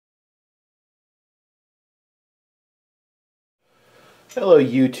Hello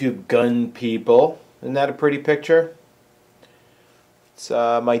YouTube gun people. Isn't that a pretty picture? It's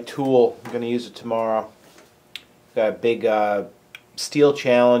my tool. I'm going to use it tomorrow. Got a big steel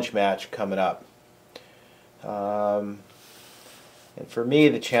challenge match coming up. And for me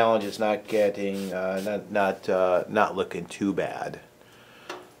the challenge is not getting not looking too bad.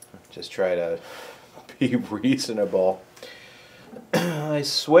 Just try to be reasonable. I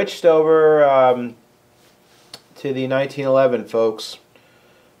switched over to the 1911, folks,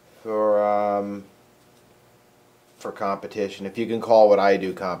 for competition. If you can call what I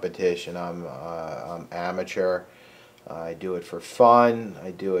do competition, I'm amateur. I do it for fun. I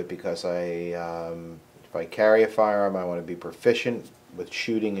do it because if I carry a firearm, I want to be proficient with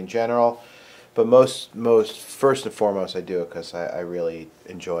shooting in general. But first and foremost, I do it because I really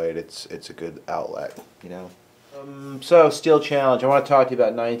enjoy it. It's a good outlet, you know. So Steel Challenge. I want to talk to you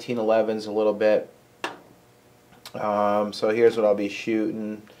about 1911s a little bit. So here's what I'll be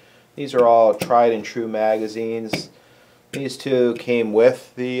shooting. These are all tried and true magazines. These two came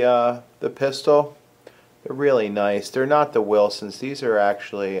with the pistol. They're really nice. They're not the Wilsons. These are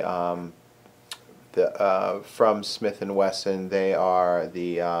actually from Smith and Wesson. They are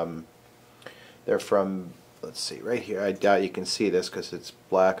they're from, let's see, right here. I doubt you can see this because it's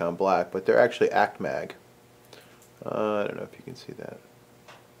black on black, but they're actually ActMag. I don't know if you can see that.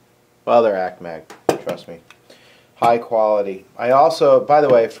 Well, they're ActMag. Trust me. High quality. I also, by the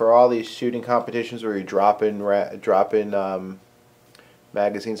way, for all these shooting competitions where you drop in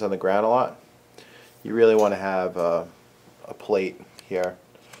magazines on the ground a lot, you really want to have a plate here,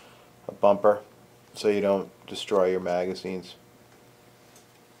 a bumper, so you don't destroy your magazines.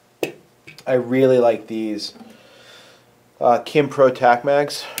 I really like these Kim Pro Tac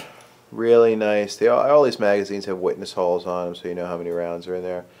Mags. Really nice. All these magazines have witness holes on them, so you know how many rounds are in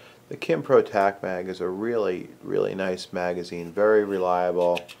there. The Kim Pro Tac Mag is a really nice magazine. Very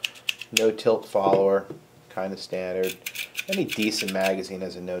reliable. No tilt follower. Kind of standard. Any decent magazine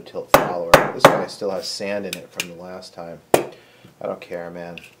has a no tilt follower. This guy still has sand in it from the last time. I don't care,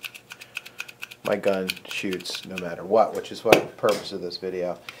 man. My gun shoots no matter what, which is what the purpose of this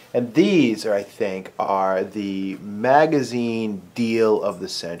video. And these, I think, are the magazine deal of the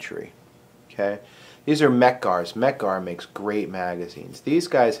century. Okay? These are Metgars. Metgar makes great magazines. These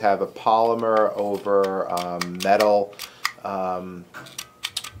guys have a polymer over metal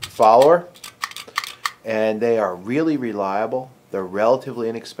follower, and they are really reliable. They're relatively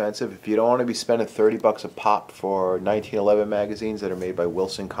inexpensive. If you don't want to be spending 30 bucks a pop for 1911 magazines that are made by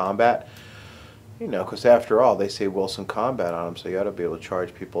Wilson Combat, you know, because after all, they say Wilson Combat on them, so you ought to be able to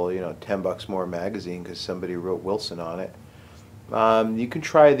charge people, you know, 10 bucks more a magazine because somebody wrote Wilson on it. You can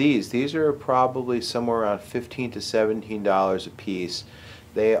try these. These are probably somewhere around $15 to $17 a piece.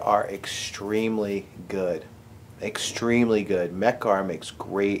 They are extremely good. Extremely good. Metgar makes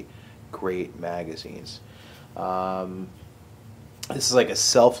great magazines. This is like a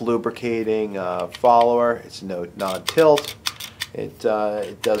self-lubricating follower. It's non-tilt. It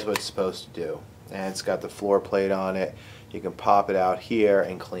does what it's supposed to do. And it's got the floor plate on it. You can pop it out here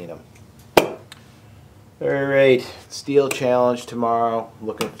and clean them. Alright, Steel Challenge tomorrow.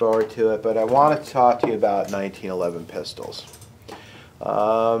 Looking forward to it. But I want to talk to you about 1911 pistols.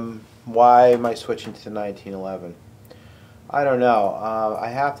 Why am I switching to 1911? I don't know. I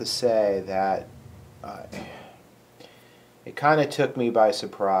have to say that it kind of took me by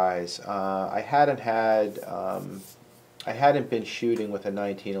surprise. I hadn't been shooting with a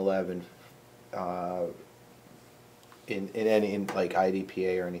 1911 in like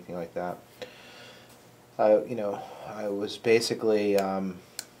IDPA or anything like that. You know, I was basically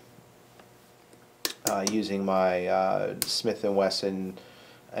using my Smith & Wesson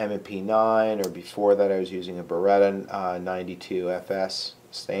M&P 9, or before that I was using a Beretta 92 FS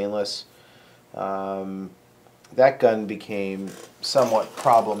stainless. That gun became somewhat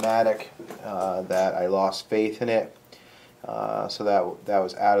problematic, that I lost faith in it, so that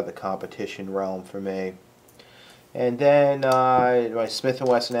was out of the competition realm for me. And then my Smith &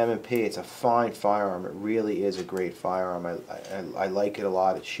 Wesson M&P, it's a fine firearm. It really is a great firearm. I like it a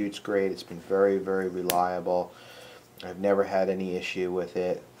lot. It shoots great. It's been very reliable. I've never had any issue with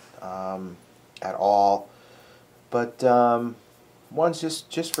it at all. But once,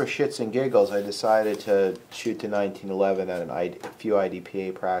 just for shits and giggles, I decided to shoot to 1911 at a few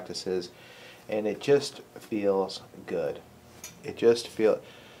IDPA practices, and it just feels good. It just feels...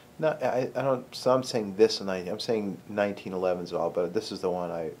 No, I don't. So I'm saying this. I'm saying 1911s all, but this is the one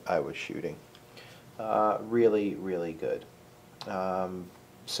I was shooting. Really good.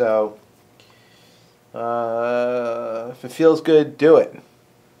 So if it feels good, do it.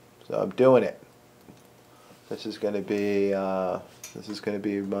 So I'm doing it. This is going to be This is going to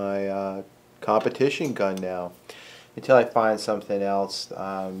be my competition gun now, until I find something else.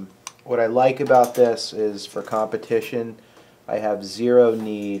 What I like about this is for competition, I have zero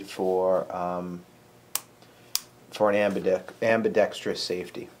need for an ambidextrous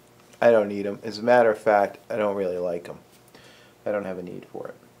safety. I don't need them. As a matter of fact, I don't really like them. I don't have a need for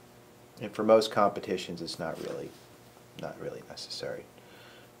it. And for most competitions, it's not really necessary.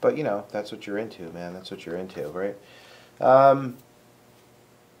 But you know, that's what you're into, man. That's what you're into, right?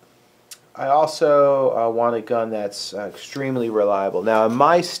 I also want a gun that's extremely reliable. Now, in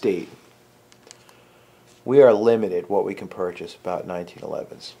my state, we are limited what we can purchase about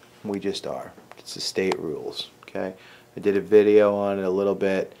 1911s. We just are. It's the state rules. Okay, I did a video on it a little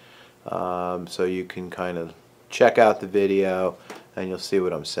bit, so you can kind of check out the video and you'll see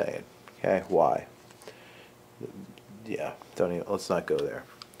what I'm saying. Okay, why? Yeah, don't even. Let's not go there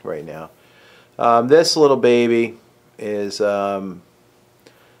right now. This little baby is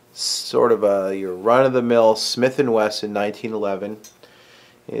sort of your run-of-the-mill Smith & Wesson 1911.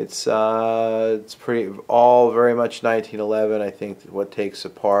 It's pretty all very much 1911. I think that what takes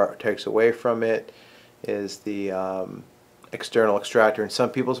away from it is the external extractor in some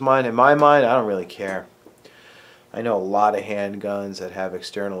people's mind. In my mind, I don't really care. I know a lot of handguns that have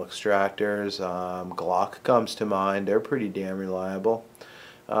external extractors. Glock comes to mind. They're pretty damn reliable.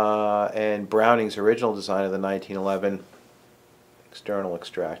 And Browning's original design of the 1911 external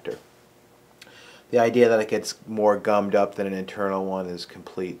extractor. The idea that it gets more gummed up than an internal one is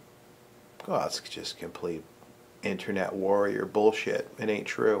complete. Well, it's just complete internet warrior bullshit. It ain't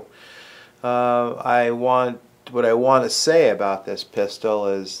true. What I want to say about this pistol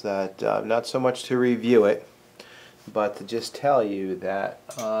is that not so much to review it, but to just tell you that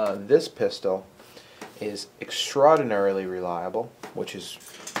this pistol is extraordinarily reliable, which is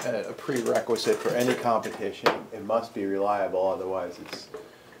a prerequisite for any competition. It must be reliable, otherwise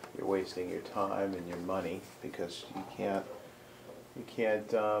you're wasting your time and your money, because you can't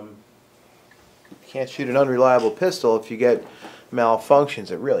shoot an unreliable pistol. If you get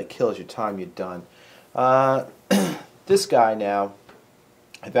malfunctions, it really kills your time. You're done. This guy now,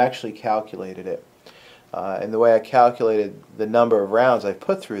 I've actually calculated it, and the way I calculated the number of rounds I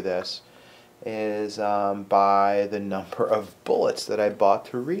put through this is by the number of bullets that I bought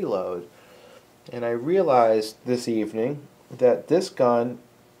to reload. And I realized this evening that this gun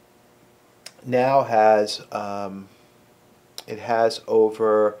now has it has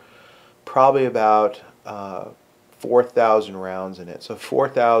over probably about 4,000 rounds in it. So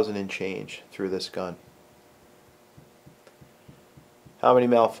 4,000 and change through this gun. How many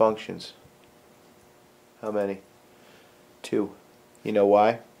malfunctions? How many? 2. You know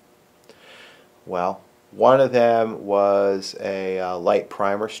why? Well, one of them was a light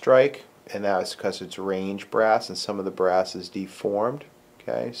primer strike, and that was because it's range brass and some of the brass is deformed.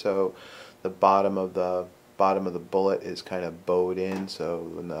 Okay, so the bottom of the bullet is kind of bowed in, so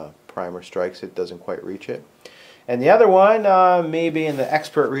when the primer strikes it doesn't quite reach it. And the other one, me being the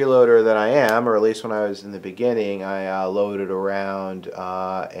expert reloader that I am, or at least when I was in the beginning, I loaded around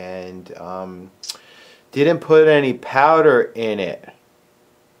and didn't put any powder in it.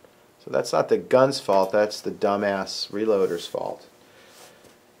 So that's not the gun's fault, that's the dumbass reloader's fault.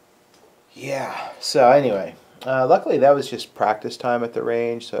 Yeah, so anyway, luckily that was just practice time at the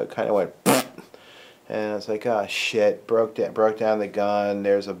range, so it kind of went and I was like, oh shit, broke down the gun,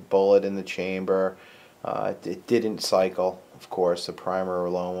 there's a bullet in the chamber. It didn't cycle, of course, the primer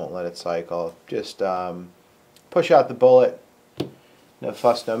alone won't let it cycle. Just push out the bullet, no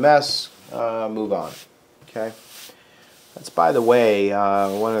fuss, no mess, move on. Okay? That's, by the way,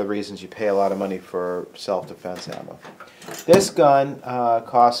 one of the reasons you pay a lot of money for self-defense ammo. This gun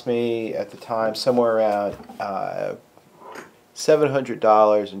cost me, at the time, somewhere around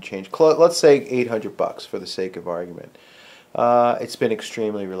 $700 and change. Let's say $800 for the sake of argument. It's been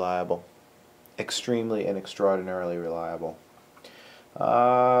extremely reliable. Extremely and extraordinarily reliable.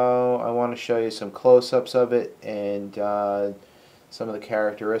 I want to show you some close-ups of it and some of the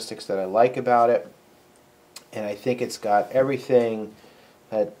characteristics that I like about it. And I think it's got everything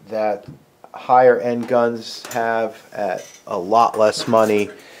that higher end guns have at a lot less money.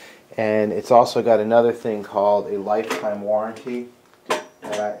 And it's also got another thing called a lifetime warranty.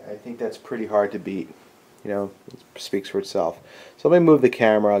 And I think that's pretty hard to beat. You know, it speaks for itself. So let me move the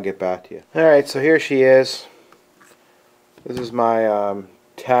camera, I'll get back to you. Alright, so here she is. This is my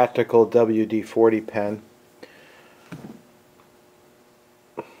tactical WD-40 pen.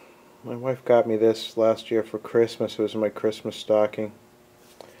 My wife got me this last year for Christmas. It was my Christmas stocking.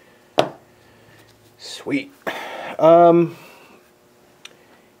 Sweet.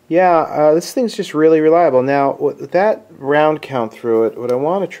 Yeah, this thing's just really reliable. Now, with that round count through it, what I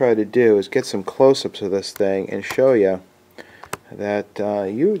want to try to do is get some close-ups of this thing and show you that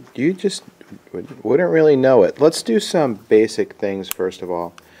you just wouldn't really know it. Let's do some basic things first of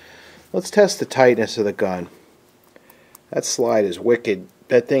all. Let's test the tightness of the gun. That slide is wicked.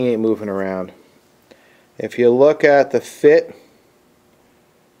 That thing ain't moving around. If you look at the fit,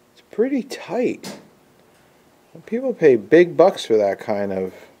 it's pretty tight. People pay big bucks for that kind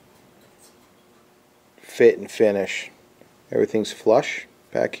of fit and finish. Everything's flush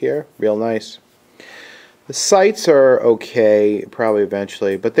back here, real nice. The sights are okay, probably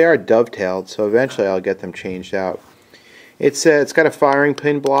eventually, but they are dovetailed, so eventually I'll get them changed out. It's got a firing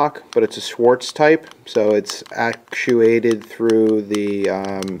pin block, but it's a Schwartz type, so it's actuated through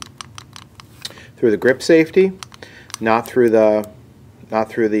the grip safety, not through the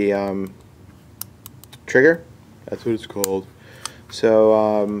trigger. That's what it's called.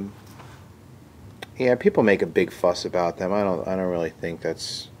 So yeah, people make a big fuss about them. I don't really think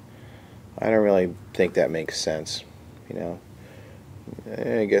that makes sense. You know,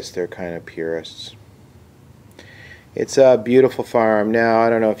 I guess they're kind of purists. It's a beautiful firearm. Now,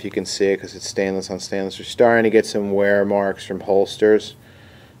 I don't know if you can see it because it's stainless on stainless. We're starting to get some wear marks from holsters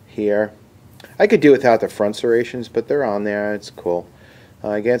here. I could do without the front serrations, but they're on there. It's cool.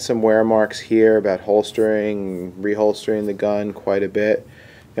 I get some wear marks here about holstering, reholstering the gun quite a bit.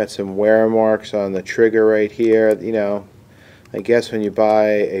 Got some wear marks on the trigger right here. You know, I guess when you buy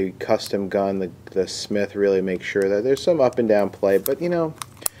a custom gun, the smith really makes sure that there's some up and down play. But you know,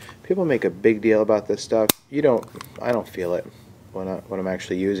 people make a big deal about this stuff. I don't feel it when I'm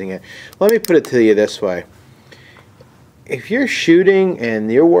actually using it. Let me put it to you this way. If you're shooting and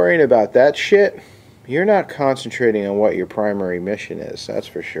you're worrying about that shit, you're not concentrating on what your primary mission is, that's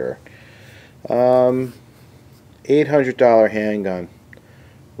for sure. $800 handgun.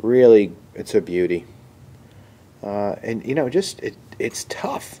 Really, it's a beauty. And you know, it's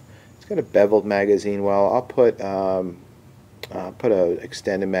tough. It's got a beveled magazine well. I'll put a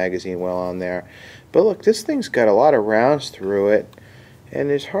extended magazine well on there. But look, this thing's got a lot of rounds through it, and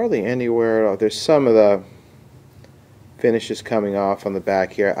there's hardly anywhere at all. There's some of the finishes coming off on the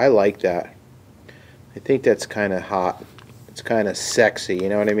back here. I like that. I think that's kind of hot. It's kind of sexy, you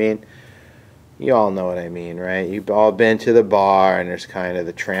know what I mean? You all know what I mean, right? You've all been to the bar and there's kind of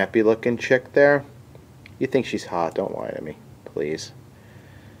the trampy looking chick there. You think she's hot, don't lie to me, please.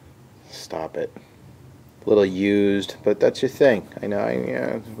 Stop it. A little used, but that's your thing. I know,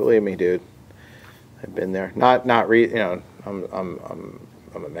 yeah, believe me, dude. I've been there. You know, I'm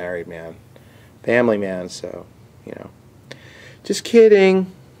a married man, family man, so, you know. Just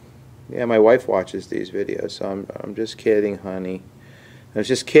kidding. Yeah, my wife watches these videos, so I'm just kidding, honey. I was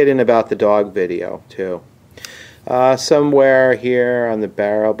just kidding about the dog video too. Somewhere here on the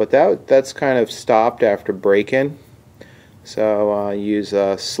barrel, but that's kind of stopped after break-in. So use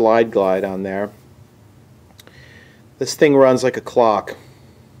a slide glide on there. This thing runs like a clock.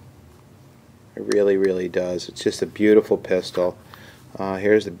 It really, really does. It's just a beautiful pistol.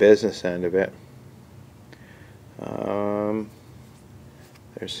 Here's the business end of it.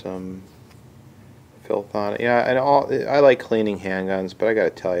 There's some filth on it. Yeah, and I like cleaning handguns, but I gotta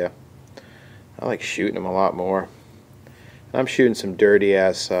tell you, I like shooting them a lot more. And I'm shooting some dirty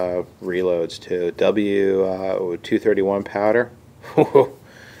ass reloads too. W231 powder.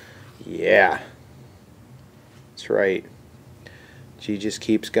 Yeah, that's right. She just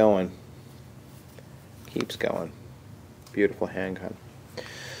keeps going. Keeps going. Beautiful handgun.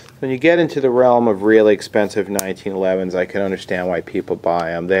 When you get into the realm of really expensive 1911s, I can understand why people buy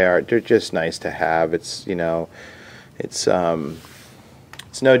them. They're just nice to have. It's, you know, it's no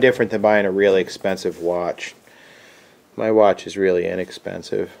different than buying a really expensive watch. My watch is really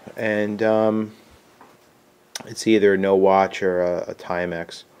inexpensive, and it's either no watch or a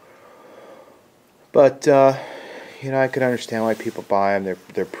Timex. But you know, I can understand why people buy them.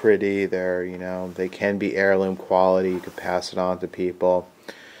 They're pretty. You know, they can be heirloom quality. You could pass it on to people.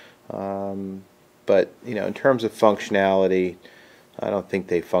 But you know, in terms of functionality, I don't think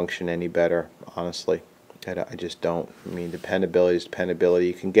they function any better, honestly. I just don't. I mean, dependability is dependability.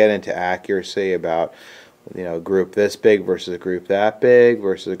 You can get into accuracy about, you know, a group this big versus a group that big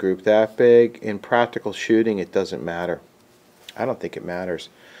versus a group that big. In practical shooting, it doesn't matter. I don't think it matters.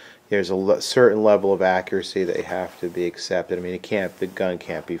 There's a certain level of accuracy that you have to be accepted. I mean, the gun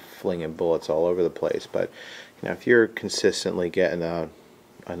can't be flinging bullets all over the place. But you know, if you're consistently getting a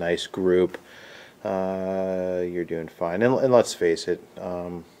nice group, you're doing fine. And let's face it,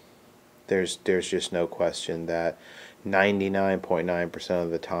 there's just no question that 99.9%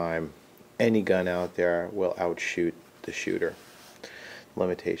 of the time, any gun out there will outshoot the shooter.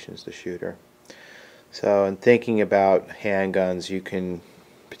 limitations to shooter. So in thinking about handguns, you can,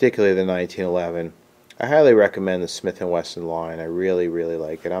 particularly the 1911, I highly recommend the Smith & Wesson line. I really, really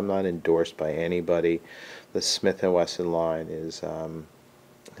like it. I'm not endorsed by anybody. The Smith & Wesson line is,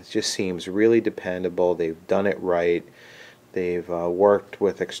 it just seems really dependable. They've done it right. They've worked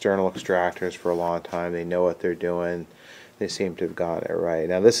with external extractors for a long time. They know what they're doing. They seem to have gotten it right.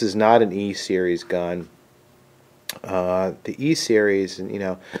 Now, this is not an E-series gun. The E-series,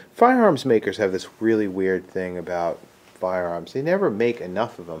 and firearms makers have this really weird thing about firearms. They never make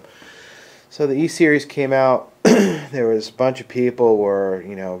enough of them. So the E-series came out. There was a bunch of people were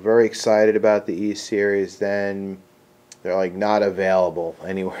very excited about the E-series. Then they're like not available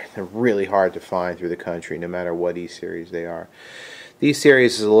anywhere. They're really hard to find through the country, no matter what E-series they are. The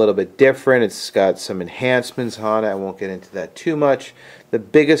E-series is a little bit different. It's got some enhancements on it. I won't get into that too much. The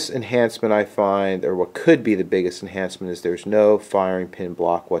biggest enhancement I find, or what could be the biggest enhancement, is there's no firing pin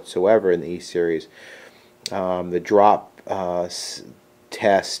block whatsoever in the E-series. The drop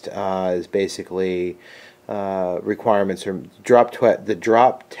test is basically requirements, or the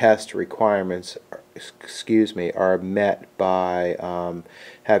drop test requirements, are met by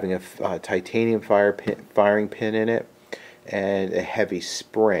having a titanium firing pin in it and a heavy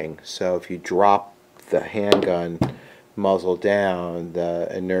spring. So if you drop the handgun muzzle down, the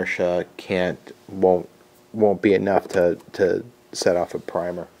inertia won't be enough to set off a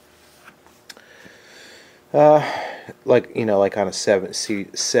primer. Like on a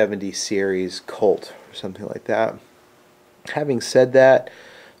 70 series Colt or something like that. Having said that,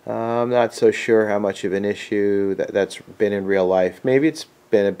 I'm not so sure how much of an issue that's been in real life. Maybe it's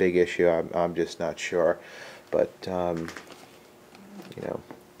been a big issue. I'm just not sure. But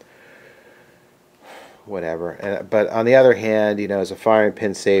whatever. But on the other hand, is a firing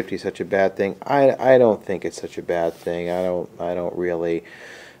pin safety such a bad thing? I don't think it's such a bad thing. I don't really.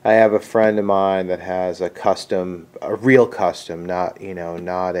 I have a friend of mine that has a real custom, not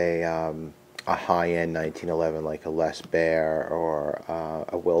a high-end 1911 like a Les Baer or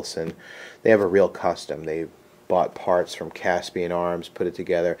a Wilson. They have a real custom. They bought parts from Caspian Arms, put it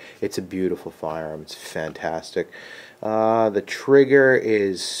together. It's a beautiful firearm. It's fantastic. The trigger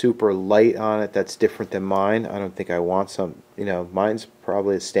is super light on it. That's different than mine. I don't think I want some. Mine's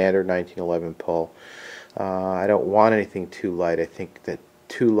probably a standard 1911 pull. I don't want anything too light. I think that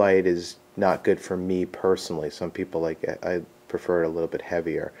too light is not good for me personally. Some people like it. I prefer it a little bit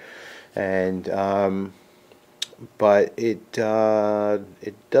heavier. And but it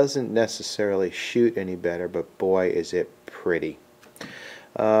doesn't necessarily shoot any better, but boy is it pretty.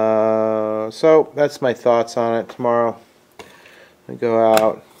 So that's my thoughts on it. Tomorrow I go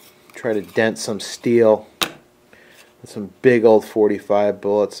out, try to dent some steel with some big old 45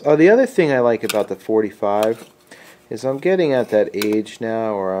 bullets. Oh, the other thing I like about the 45 is I'm getting at that age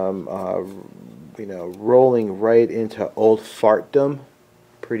now where I'm rolling right into old fartdom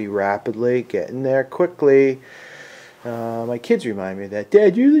pretty rapidly, getting there quickly. My kids remind me of that.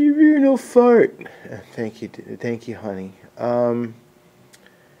 Dad, you're no fart. Thank you, honey.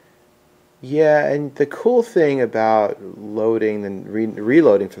 Yeah, and the cool thing about loading and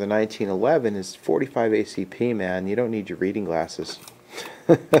reloading for the 1911 is 45 ACP, man. You don't need your reading glasses.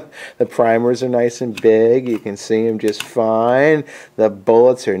 The primers are nice and big. You can see them just fine. The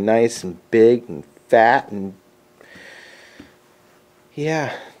bullets are nice and big and fat, and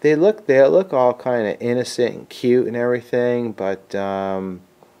yeah, they look all kind of innocent and cute and everything, but they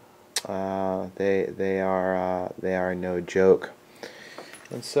are no joke.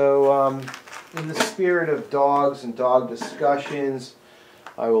 And so, in the spirit of dogs and dog discussions,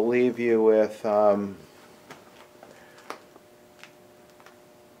 I will leave you with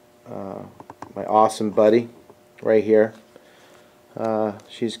my awesome buddy right here.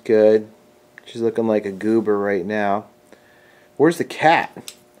 She's good. She's looking like a goober right now. Where's the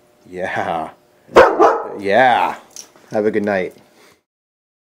cat? Yeah. Yeah. Have a good night.